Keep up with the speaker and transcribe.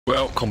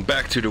Welcome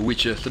back to the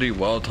Witcher 3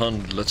 Wild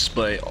Hunt Let's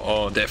Play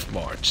on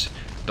Deathmarch.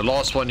 The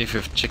last one, if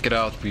you've checked it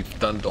out, we've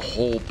done the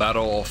whole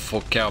battle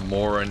for Kaer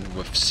Morhen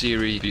with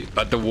Ciri,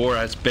 but the war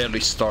has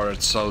barely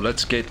started, so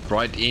let's get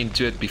right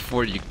into it.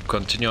 Before you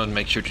continue on,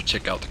 make sure to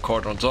check out the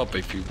card on top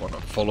if you want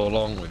to follow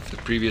along with the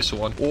previous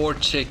one, or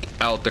check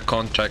out the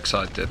contracts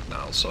I did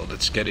now. So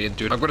let's get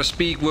into it. I'm going to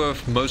speak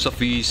with most of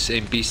these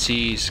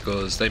NPCs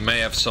because they may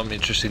have some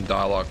interesting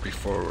dialogue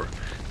before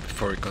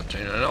we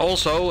continue. And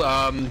also,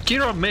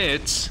 Keira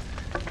Metz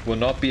will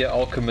not be an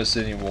alchemist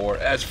anymore,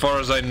 as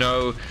far as I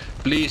know.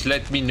 Please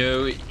let me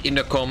know in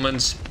the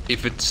comments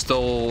if you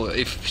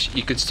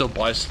could still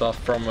buy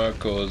stuff from her,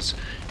 because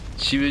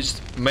she was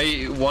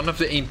one of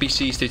the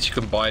NPCs that you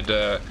can buy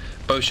the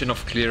potion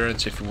of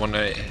clearance if you want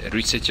to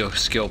reset your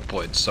skill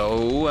points.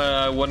 So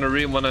I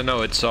really want to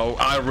know it. So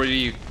I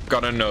really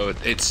gotta know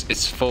it.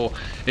 It's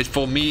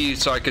for me,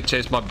 so I could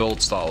change my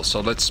build style.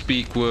 So let's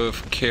speak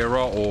with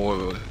Keira,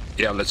 or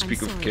yeah, let's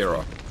speak with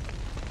Keira.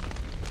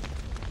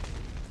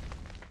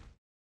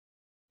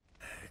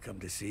 Come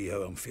to see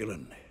how I'm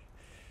feeling.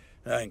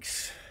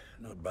 Thanks.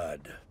 Not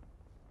bad.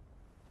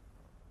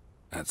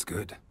 That's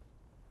good.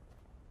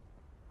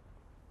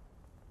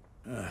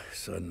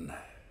 Son.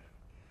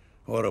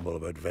 Horrible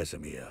about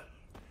Vesimir.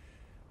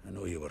 I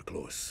know you were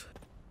close.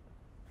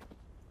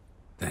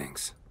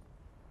 Thanks.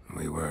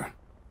 We were.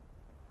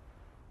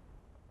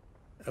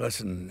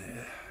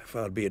 Listen,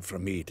 far be it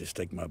from me to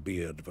stick my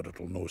beard, but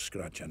it'll no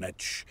scratch an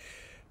itch.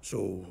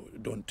 So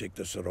don't take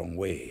this the wrong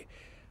way.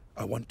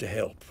 I want to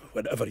help,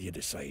 whatever you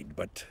decide,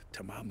 but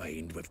to my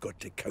mind, we've got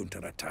to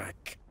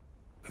counterattack.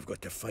 We've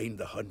got to find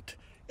the hunt,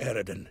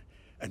 Eredin,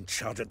 and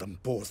charge at them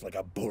both like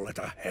a bull at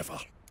a heifer.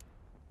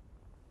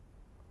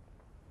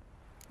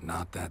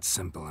 Not that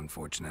simple,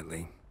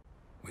 unfortunately.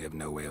 We have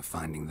no way of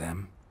finding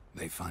them.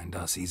 They find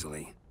us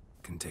easily.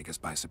 Can take us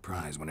by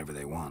surprise whenever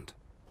they want.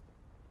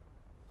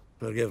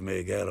 Forgive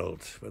me,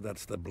 Geralt, but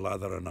that's the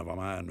blathering of a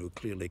man who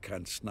clearly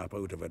can't snap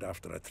out of it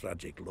after a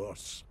tragic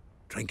loss.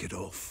 Drink it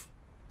off.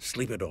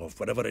 Sleep it off,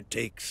 whatever it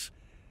takes.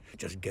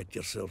 Just get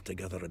yourself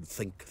together and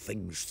think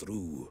things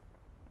through.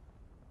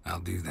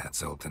 I'll do that,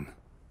 Zoltan.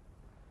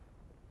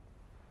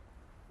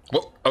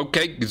 Well,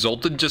 okay,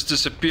 Zoltan just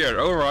disappeared.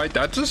 Alright,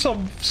 that's just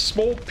some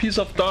small piece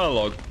of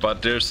dialogue,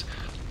 but there's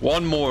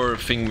one more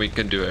thing we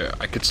can do.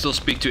 I could still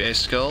speak to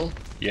Eskel.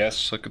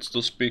 Yes, I could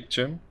still speak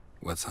to him.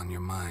 What's on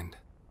your mind?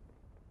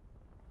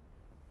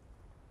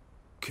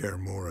 Kaer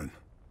Morhen.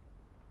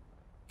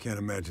 Can't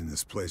imagine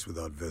this place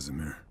without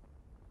Vesimir.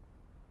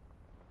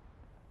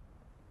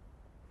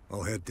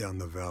 I'll head down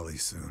the valley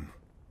soon,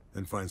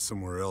 then find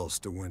somewhere else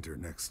to winter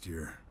next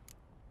year.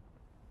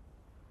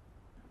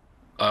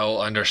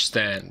 I'll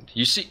understand.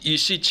 You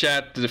see,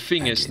 chat, the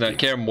thing is that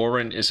Kaer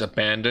Morhen is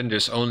abandoned.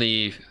 There's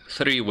only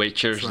 3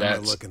 Witchers.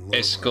 That's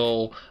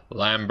Eskel,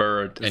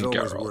 Lambert, and Geralt.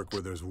 There's always work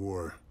where there's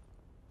war.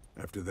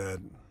 After that,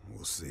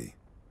 we'll see.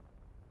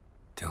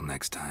 Till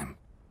next time.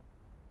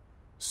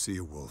 See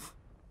you, Wolf.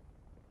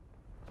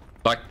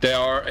 Like, they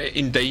are an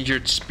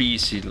endangered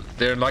species.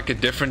 They're like a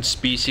different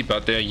species,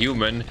 but they're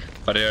human,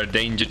 but they're a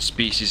endangered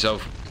species. So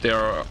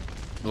they're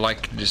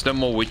like, there's no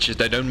more witches.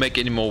 They don't make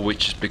any more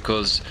witches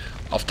because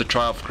of the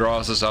Trial of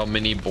Grasses, how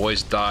many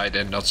boys died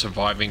and not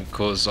surviving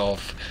because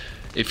of.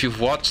 If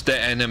you've watched the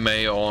anime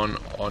of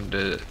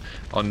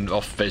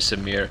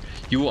Vesimir,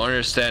 you will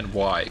understand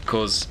why.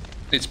 Because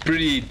it's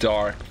pretty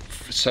dark,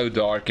 so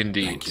dark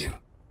indeed. Thank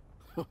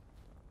you.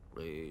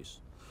 Please.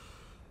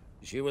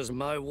 She was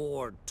my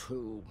ward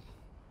too.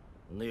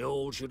 And the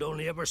old should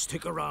only ever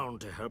stick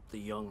around to help the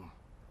young.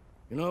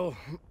 You know,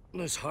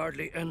 this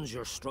hardly ends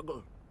your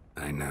struggle.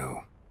 I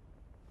know.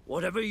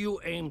 Whatever you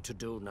aim to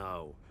do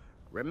now,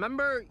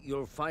 remember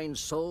you'll find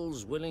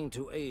souls willing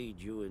to aid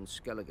you in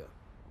Skellige.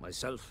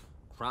 Myself,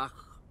 Crache,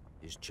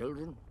 his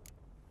children.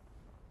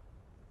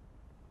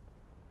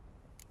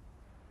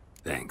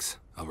 Thanks.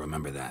 I'll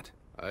remember that.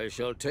 I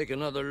shall take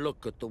another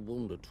look at the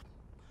wounded.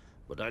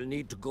 But I'll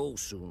need to go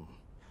soon.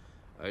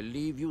 I'll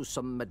leave you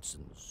some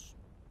medicines.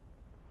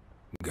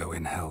 Go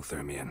in health,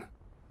 Ermion.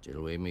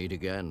 Till we meet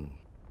again.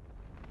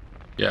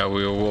 Yeah,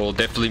 we will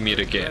definitely meet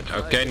again.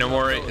 Okay, no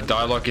more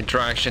dialogue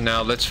interaction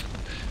now. Let's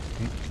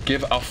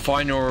give our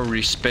final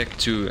respect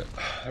to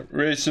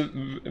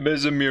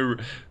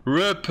Vesimir.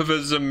 Rip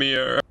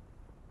Vesimir.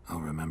 I'll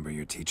remember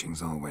your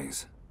teachings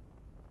always.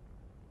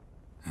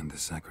 And the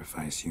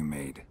sacrifice you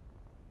made.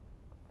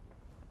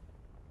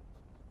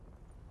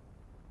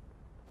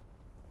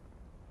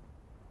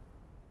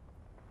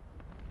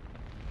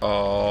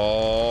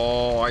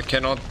 Oh, I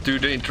cannot do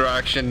the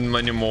interaction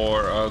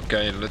anymore.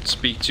 Okay, let's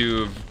speak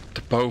to the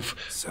both.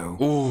 So,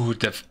 ooh,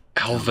 the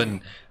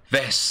Elven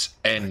Ves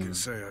and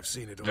I've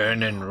seen it all.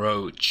 Vernon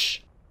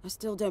Roach. I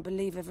still don't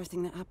believe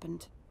everything that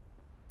happened.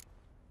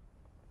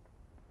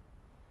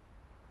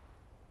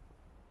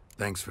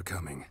 thanks for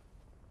coming.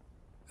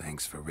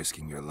 Thanks for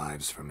risking your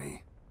lives for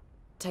me.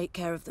 Take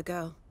care of the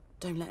girl.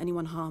 Don't let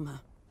anyone harm her.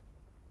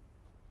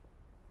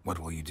 What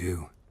will you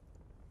do?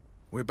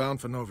 We're bound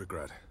for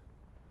Novigrad.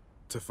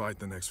 To fight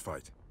the next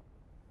fight.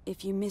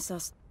 If you miss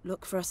us,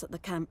 look for us at the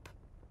camp.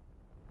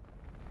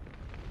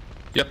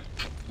 Yep,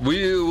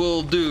 we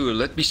will do.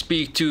 Let me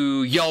speak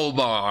to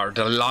Hjalmar,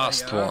 the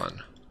last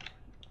one.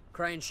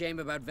 Crying shame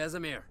about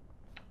Vesimir.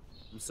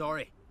 I'm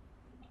sorry.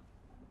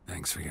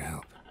 Thanks for your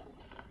help.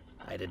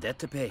 I had a debt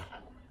to pay.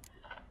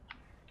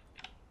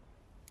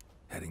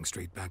 Heading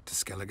straight back to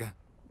Skellige?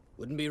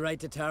 Wouldn't be right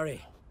to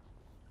tarry.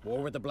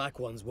 War with the Black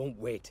Ones won't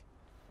wait.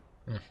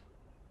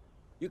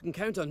 You can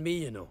count on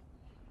me, you know.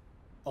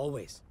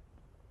 Always.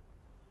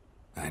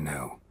 I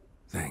know.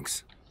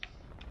 Thanks.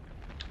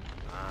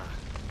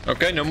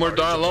 Okay, no more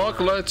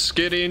dialogue. Let's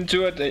get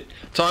into it.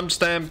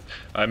 Timestamp.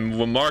 I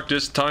will mark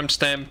this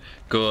timestamp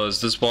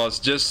because this was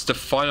just the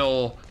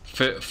final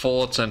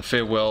thoughts and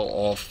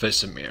farewell of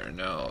Vesimir.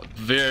 Now,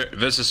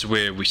 this is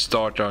where we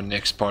start our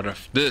next part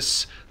of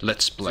this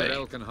Let's Play.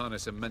 Cirilla can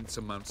harness immense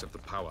amounts of the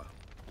power.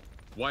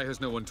 Why has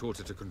no one taught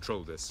her to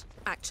control this?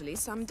 Actually,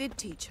 some did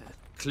teach her.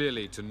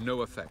 Clearly to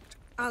no effect.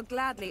 I'll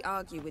gladly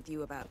argue with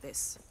you about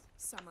this.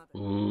 Some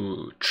other...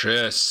 Ooh,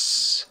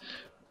 Triss.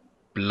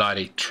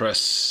 Bloody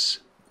Triss.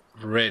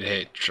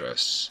 Redhead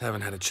Triss.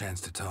 Haven't had a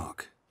chance to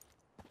talk.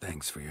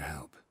 Thanks for your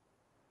help.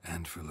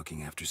 And for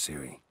looking after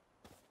Ciri.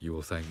 You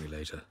will thank me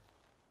later.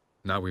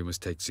 Now we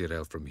must take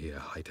Cirilla from here,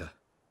 hide her,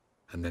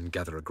 and then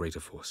gather a greater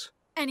force.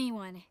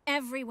 Anyone,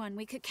 everyone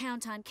we could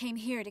count on came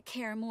here to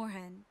Kaer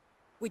Morhen.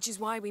 Which is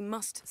why we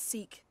must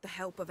seek the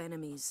help of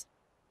enemies.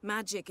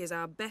 Magic is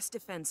our best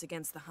defense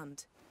against the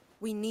hunt.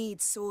 We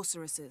need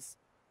sorceresses.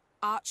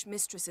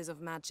 Archmistresses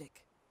of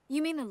magic.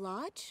 You mean the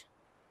Lodge?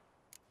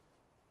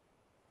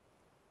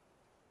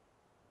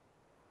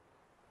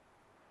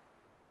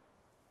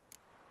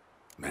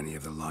 Many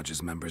of the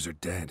Lodge's members are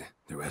dead.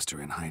 The rest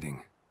are in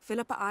hiding.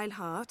 Philippa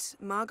Eilhart,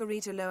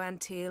 Margarita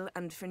Loantil,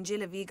 and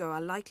Fringilla Vigo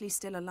are likely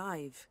still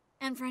alive.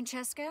 And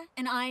Francesca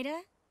and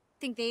Ida?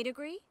 Think they'd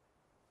agree?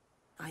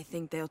 I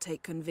think they'll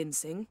take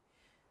convincing.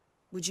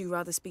 Would you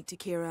rather speak to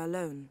Keira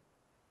alone?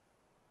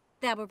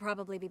 That would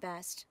probably be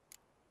best.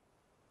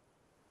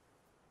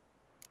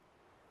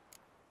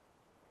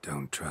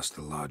 Don't trust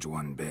the Lodge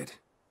one bit,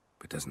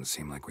 but doesn't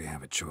seem like we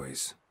have a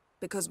choice.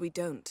 Because we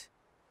don't.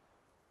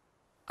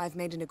 I've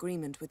made an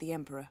agreement with the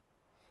Emperor.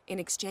 In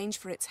exchange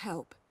for its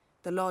help,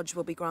 the Lodge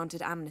will be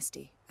granted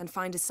amnesty and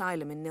find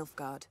asylum in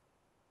Nilfgaard.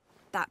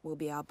 That will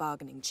be our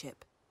bargaining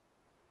chip.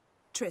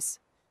 Triss,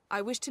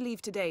 I wish to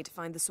leave today to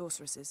find the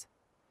sorceresses.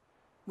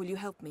 Will you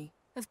help me?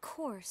 Of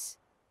course.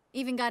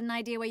 Even got an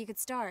idea where you could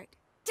start.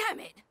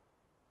 Damn it!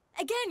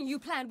 Again you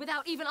planned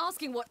without even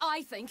asking what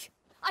I think.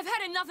 I've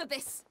had enough of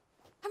this.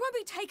 I won't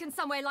be taken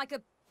somewhere like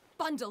a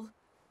bundle.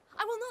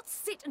 I will not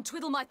sit and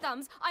twiddle my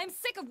thumbs. I am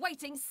sick of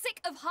waiting,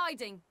 sick of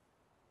hiding.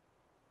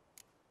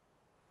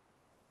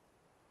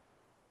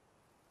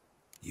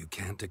 You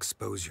can't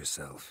expose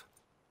yourself.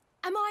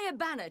 Am I a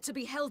banner to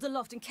be held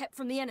aloft and kept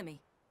from the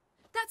enemy?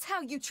 That's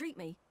how you treat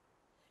me.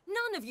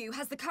 None of you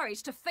has the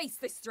courage to face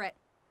this threat.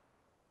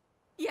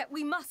 Yet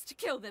we must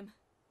kill them.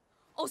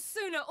 Or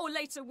sooner or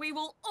later we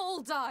will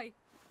all die.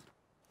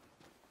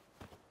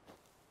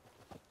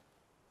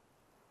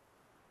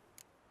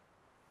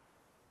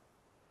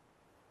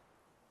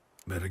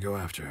 Better go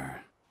after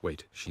her.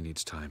 Wait, she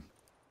needs time.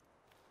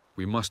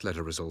 We must let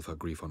her resolve her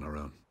grief on her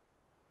own.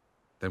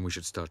 Then we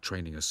should start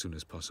training as soon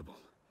as possible.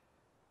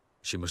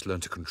 She must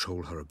learn to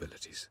control her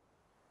abilities.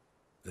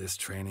 This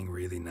training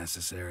really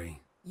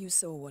necessary? You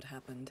saw what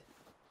happened.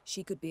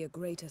 She could be a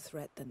greater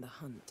threat than the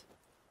hunt.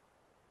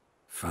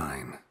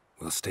 Fine.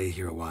 We'll stay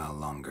here a while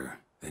longer,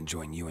 then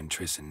join you and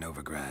Triss in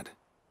Novigrad.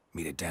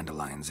 Meet at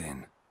Dandelion's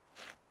Inn.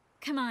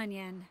 Come on,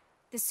 Yen.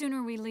 The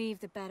sooner we leave,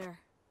 the better.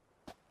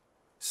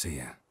 See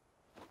ya.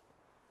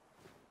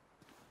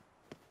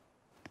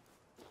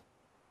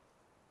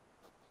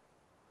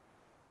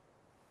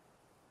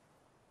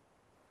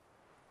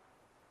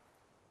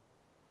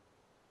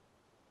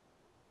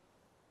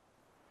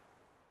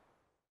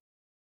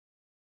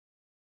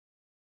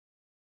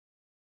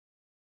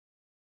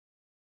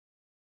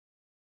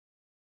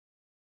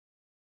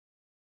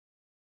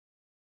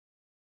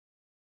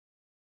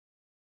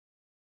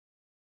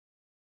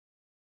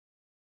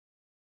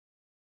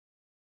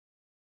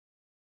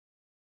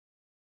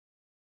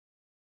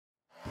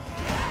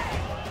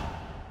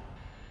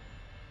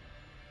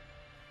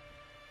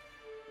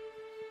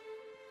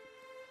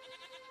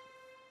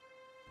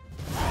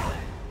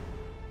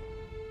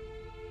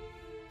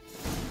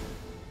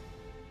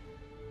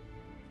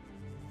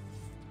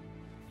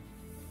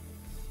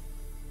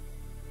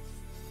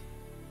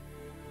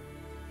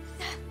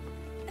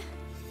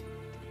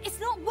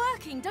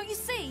 Don't you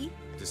see?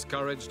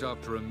 Discouraged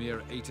after a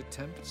mere 8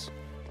 attempts?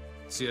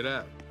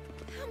 Cirilla.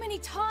 How many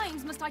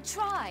times must I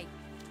try?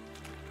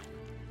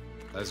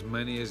 As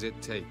many as it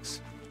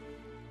takes.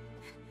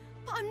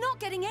 But I'm not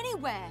getting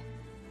anywhere.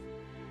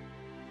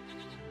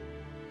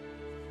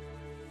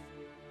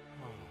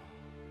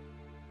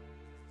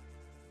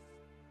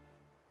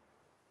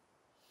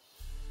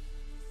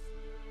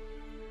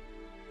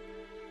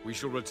 We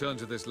shall return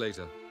to this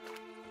later.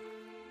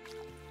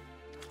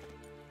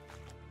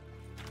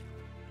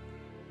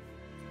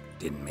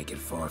 Didn't make it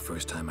far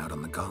first time out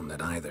on the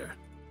gauntlet either.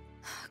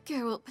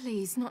 Geralt,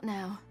 please, not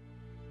now.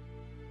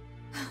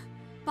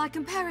 By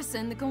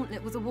comparison, the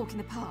gauntlet was a walk in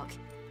the park.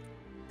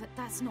 But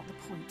that's not the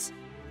point.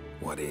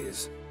 What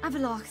is?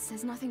 Avallac'h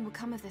says nothing will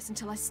come of this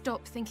until I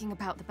stop thinking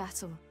about the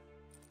battle.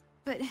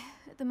 But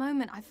at the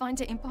moment, I find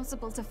it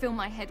impossible to fill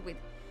my head with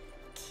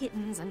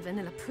kittens and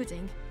vanilla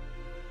pudding.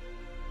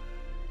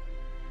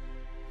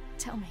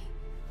 Tell me,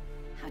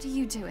 how do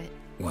you do it?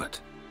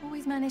 What?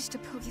 Always manage to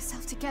pull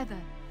yourself together.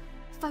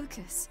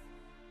 Focus.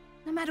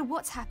 No matter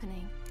what's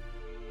happening.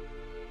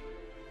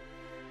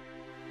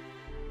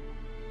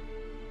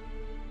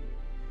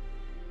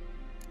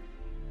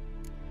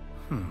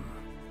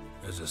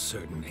 There's a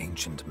certain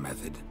ancient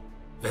method.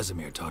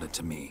 Vesimir taught it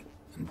to me,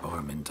 and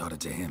Barman taught it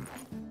to him.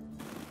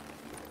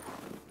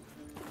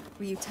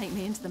 Will you take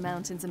me into the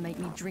mountains and make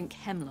me drink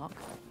hemlock?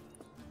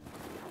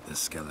 The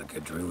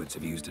Skellige druids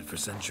have used it for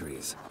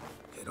centuries.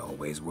 It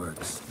always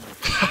works.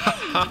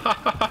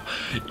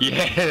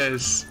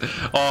 Yes!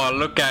 Oh,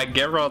 look at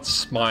Geralt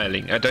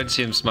smiling. I don't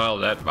see him smile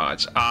that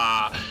much.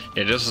 Ah,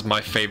 yeah, this is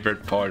my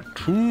favorite part.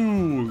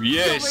 Ooh,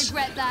 yes!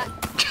 You'll regret that.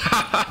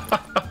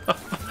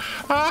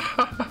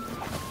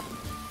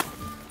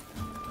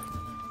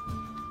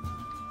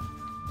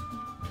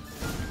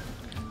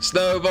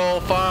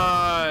 Snowball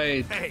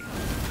fight! Hey,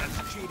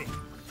 that's cheating.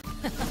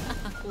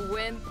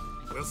 Wimp.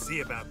 We'll see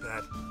about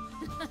that.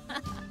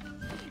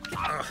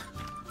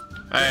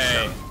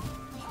 Hey!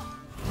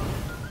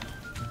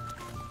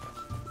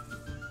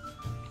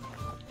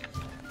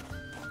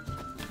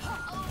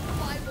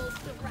 I will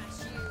thrash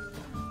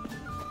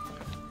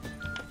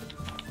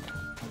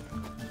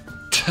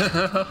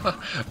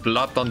you.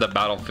 Blood on the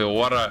battlefield.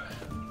 What a...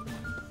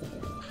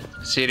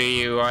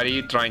 Ciri, what are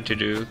you trying to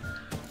do?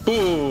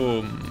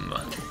 Boom!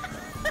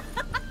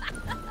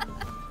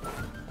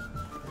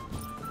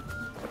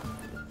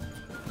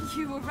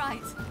 You were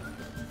right.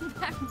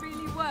 That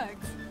really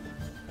works.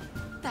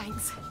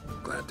 Thanks.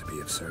 Glad to be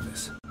of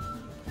service.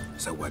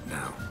 So what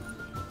now?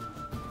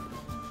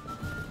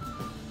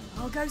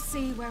 I'll go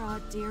see where our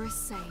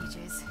dearest sage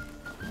is.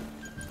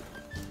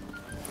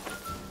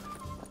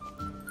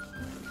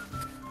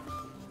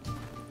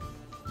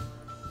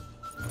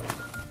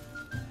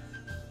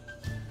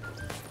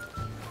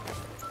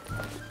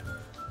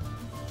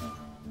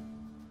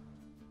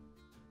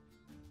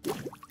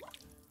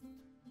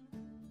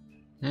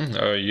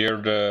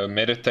 You're the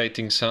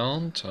meditating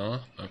sound, huh?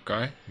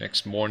 Okay.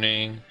 Next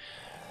morning.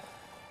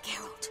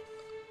 Geralt.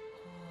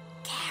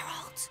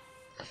 Geralt.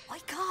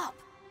 Wake up.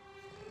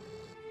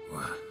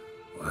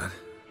 What?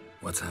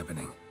 What's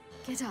happening?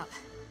 Get up.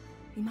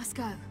 We must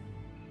go.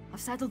 I've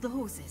saddled the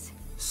horses.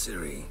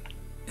 Ciri,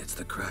 it's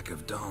the crack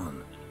of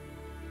dawn.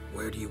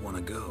 Where do you want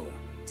to go?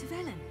 To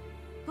Velen.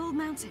 Bald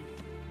Mountain.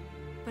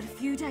 But a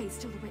few days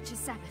till the Witch's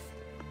Sabbath.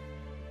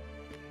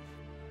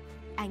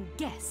 And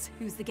guess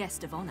who's the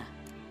guest of honor?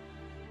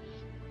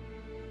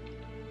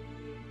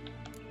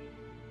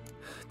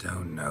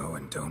 Don't know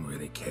and don't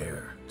really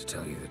care, to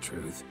tell you the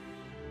truth.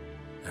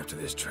 After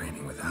this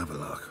training with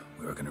Avallac'h,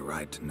 we were gonna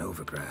ride to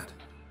Novigrad.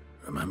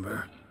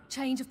 Remember?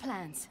 Change of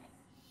plans.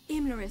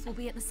 Imlerith will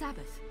be at the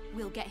Sabbath.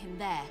 We'll get him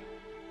there.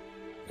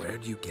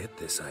 Where'd you get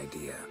this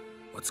idea?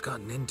 What's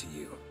gotten into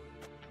you?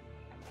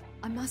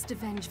 I must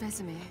avenge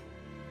Vesimir.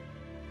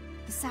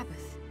 The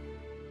Sabbath.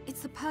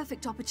 It's the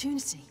perfect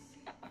opportunity.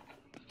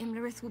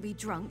 Imlerith will be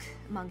drunk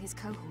among his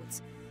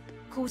cohorts,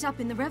 caught up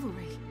in the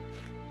revelry.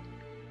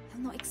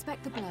 He'll not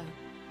expect the blow.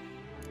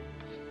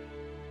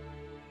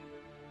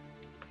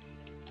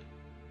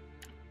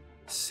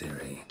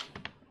 Ciri,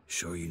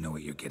 sure you know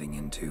what you're getting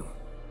into?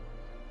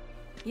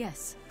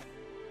 Yes,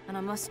 and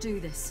I must do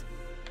this.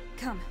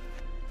 Come,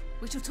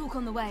 we shall talk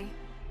on the way.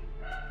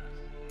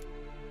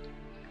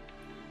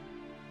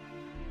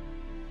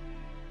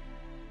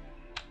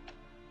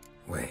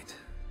 Wait.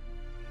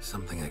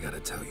 Something I gotta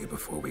tell you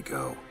before we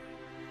go.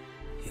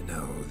 You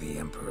know, the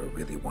Emperor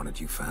really wanted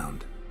you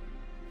found.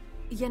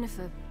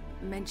 Yennefer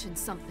mentioned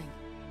something.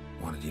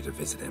 Wanted you to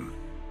visit him.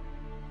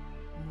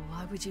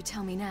 Why would you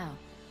tell me now?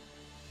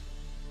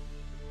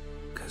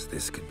 Because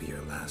this could be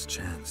your last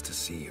chance to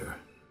see your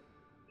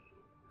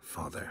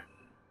father.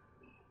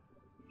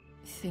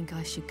 Think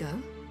I should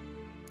go?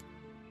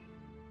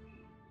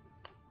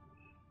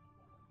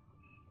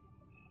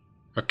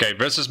 Okay,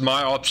 this is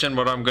my option,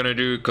 what I'm gonna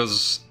do,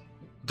 because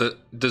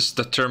this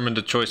determined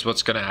the choice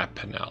what's gonna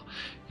happen now.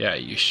 Yeah,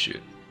 you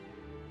should.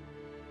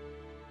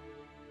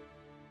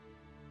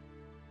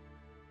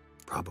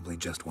 Probably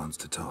just wants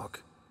to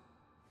talk.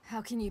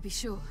 How can you be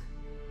sure?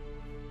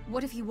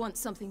 What if you want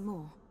something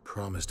more?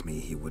 Promised me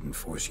he wouldn't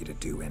force you to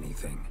do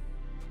anything.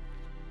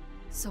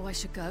 So I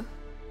should go?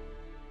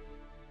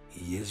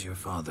 He is your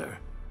father.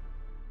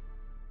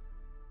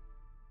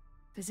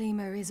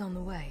 Vesimir is on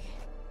the way.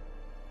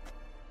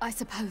 I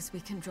suppose we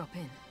can drop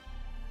in.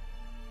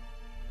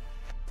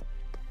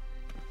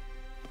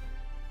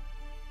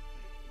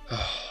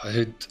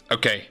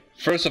 Okay,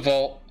 first of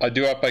all, I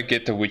do hope I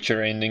get the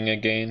Witcher ending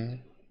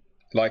again.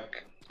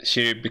 Like,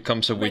 Ciri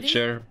becomes a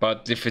Witcher,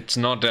 but if it's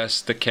not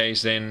as the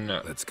case, then...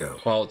 let's go.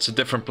 Well, it's a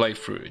different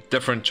playthrough,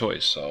 different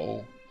choice,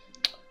 so...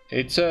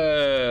 It's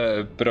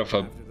a bit of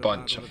a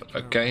bunch of...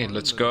 Okay,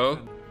 let's go.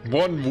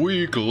 1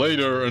 week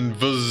later in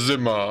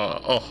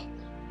Vesimir. Oh.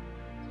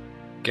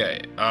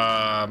 Okay.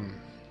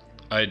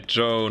 I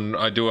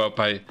do hope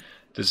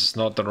this is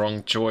not the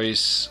wrong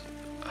choice.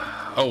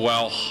 Oh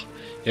well.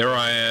 Here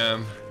I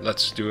am.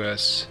 Let's do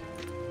this.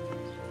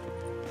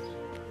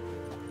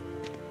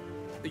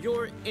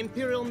 Your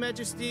Imperial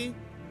Majesty,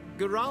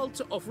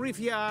 Geralt of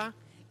Rivia,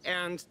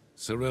 and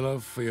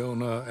Cirilla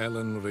Fiona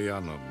Ellen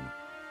Rhiannon,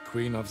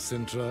 Queen of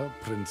Sintra,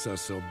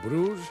 Princess of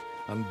Bruges,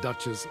 and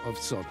Duchess of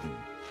Sutton,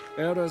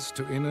 heiress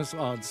to Innes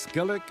Ard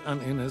Skellig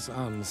and Innes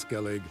An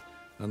Skellig,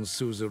 and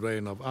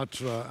suzerain of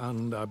Atra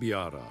and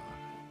Abiara.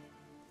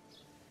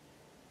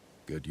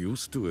 Get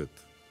used to it.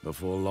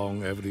 Before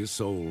long, every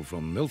soul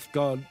from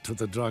Nilfgaard to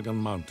the Dragon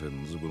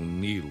Mountains will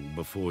kneel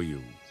before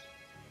you.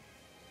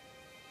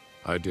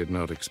 I did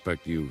not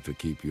expect you to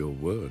keep your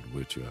word,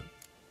 Witcher.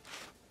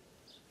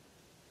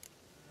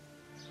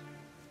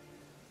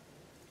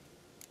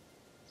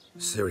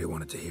 Ciri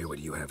wanted to hear what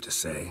you have to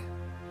say.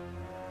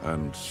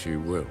 And she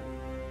will.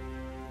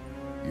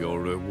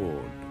 Your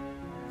reward.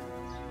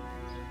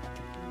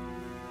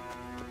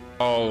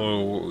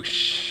 Oh,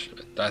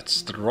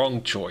 that's the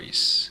wrong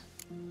choice.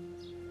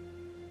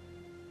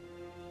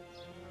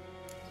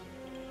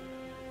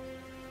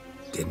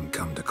 Didn't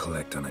come to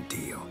collect on a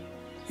deal.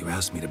 You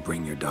asked me to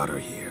bring your daughter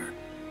here.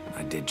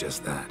 I did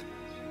just that.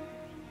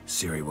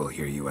 Ciri will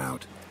hear you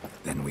out,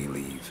 then we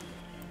leave.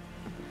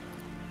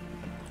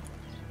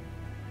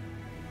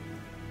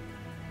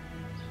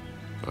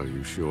 Are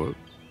you sure?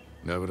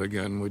 Never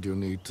again would you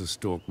need to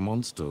stalk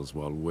monsters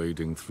while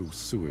wading through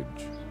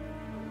sewage.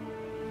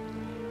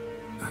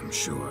 I'm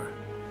sure.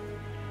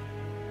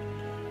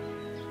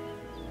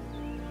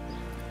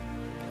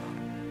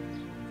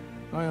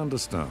 I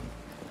understand.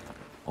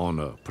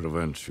 Honor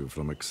prevents you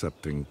from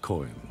accepting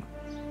coin.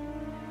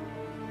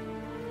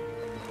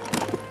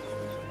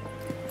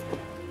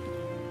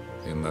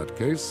 In that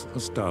case, a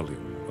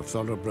stallion, a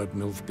thoroughbred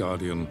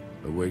Nilfgaardian,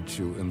 awaits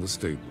you in the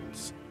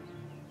stables.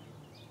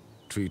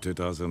 Treat it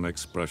as an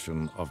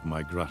expression of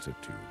my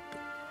gratitude.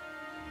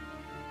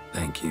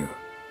 Thank you.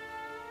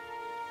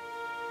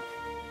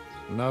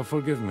 Now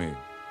forgive me.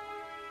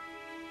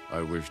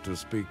 I wish to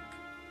speak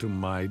to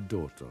my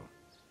daughter.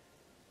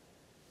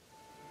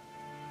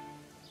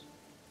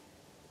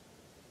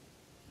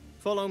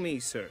 follow me,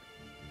 sir.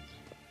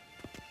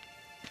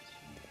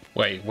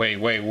 Wait,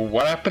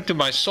 what happened to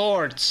my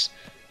swords?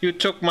 You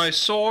took my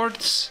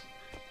swords?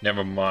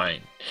 Never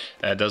mind.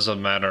 That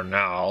doesn't matter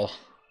now.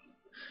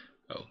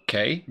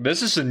 Okay,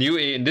 this is a new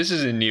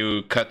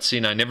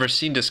cutscene. I never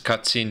seen this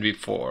cutscene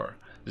before.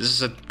 This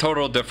is a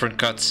total different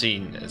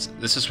cutscene.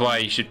 This is why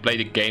you should play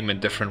the game in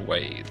different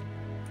ways.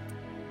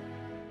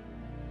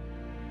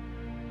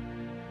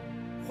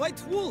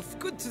 White Wolf,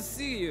 good to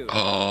see you.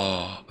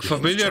 Oh,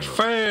 familiar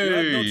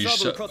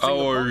face.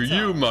 How are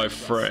you, my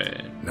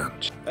friend?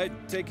 I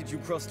take it you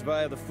crossed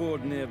via the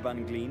ford near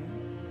Banglin.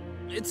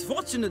 It's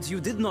fortunate you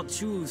did not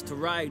choose to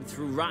ride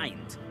through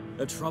Rind,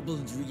 a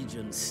troubled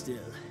region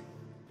still.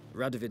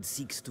 Radovid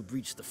seeks to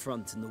breach the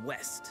front in the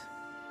west,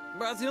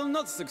 but he'll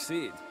not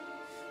succeed.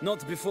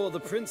 Not before the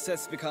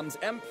princess becomes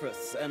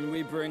empress and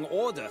we bring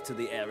order to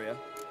the area.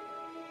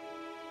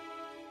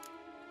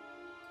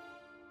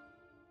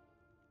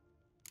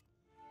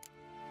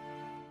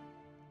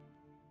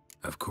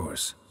 Of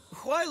course.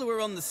 While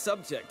we're on the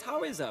subject,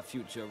 how is our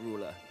future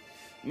ruler?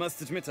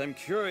 Must admit I'm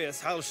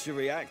curious how she'll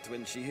react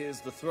when she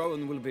hears the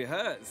throne will be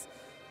hers.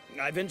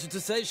 I venture to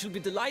say she'll be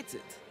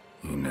delighted.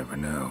 You never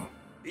know.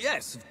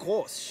 Yes, of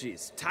course,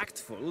 she's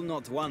tactful,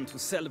 not one to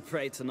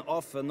celebrate an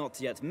offer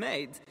not yet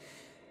made.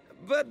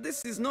 But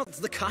this is not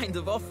the kind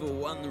of offer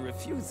one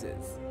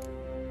refuses.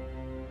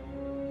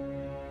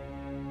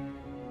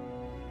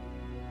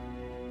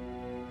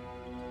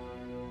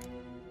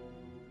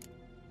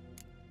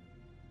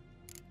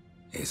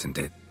 Isn't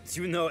it?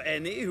 Do you know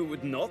any who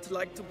would not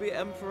like to be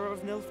Emperor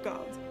of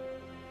Nilfgaard?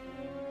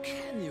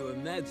 Can you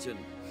imagine?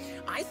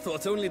 I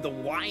thought only the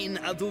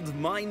wine-addled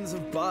minds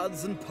of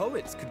bards and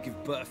poets could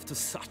give birth to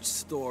such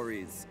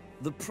stories.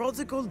 The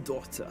prodigal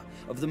daughter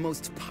of the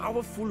most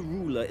powerful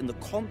ruler in the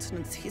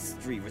continent's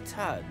history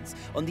returns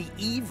on the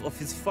eve of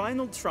his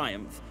final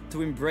triumph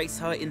to embrace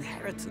her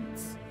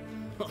inheritance.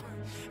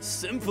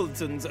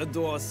 Simpletons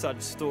adore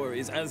such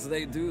stories as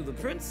they do the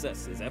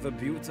princesses, ever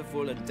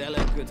beautiful and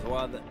delicate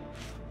one.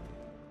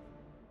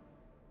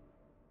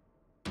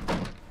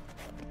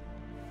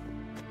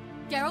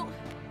 Geralt,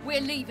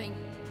 we're leaving.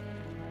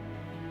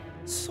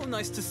 So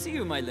nice to see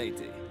you, my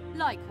lady.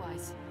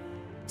 Likewise.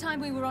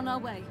 Time we were on our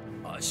way.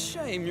 A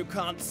shame you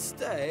can't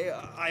stay.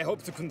 I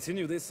hope to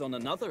continue this on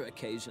another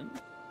occasion.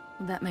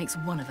 That makes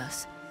one of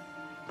us.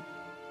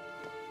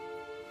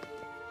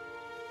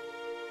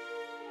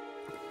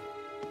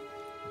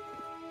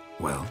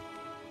 Well?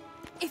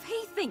 If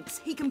he thinks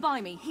he can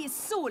buy me, he is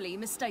sorely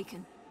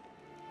mistaken.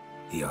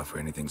 He offer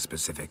anything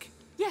specific?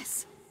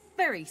 Yes,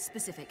 very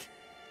specific.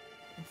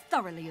 And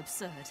thoroughly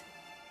absurd.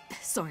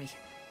 Sorry,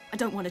 I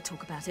don't want to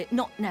talk about it.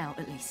 Not now,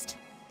 at least.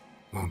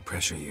 Won't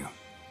pressure you.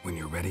 When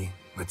you're ready,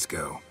 let's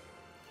go.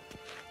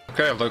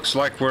 Okay, looks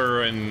like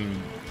we're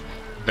in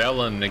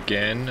Velen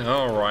again.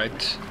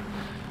 Alright.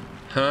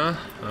 Huh?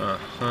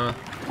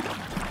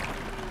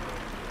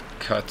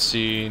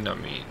 Cutscene, I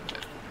mean,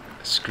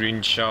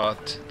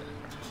 screenshot.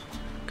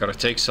 Gotta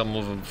take some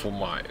of them for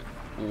my...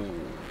 Ooh.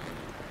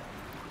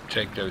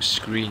 Take those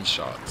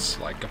screenshots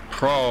like a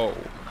pro.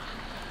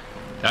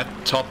 That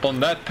top on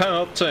that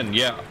mountain,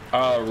 yeah.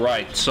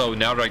 Alright, so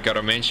now that I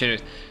gotta mention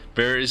it,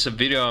 there is a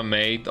video I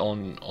made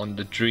on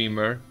the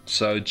Dreamer.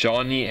 So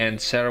Johnny and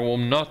Sarah will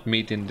not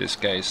meet in this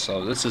case.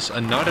 So this is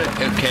another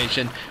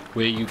occasion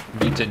where you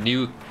meet a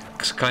new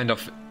kind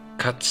of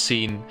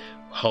cutscene.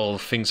 How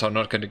things are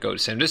not going to go the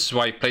same. This is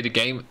why I play the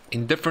game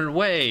in different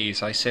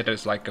ways. I said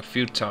it like a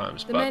few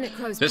times, but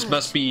this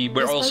must be...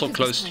 We're also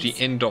close to the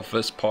end of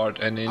this part,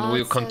 and then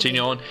we'll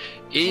continue on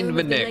in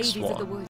the next one.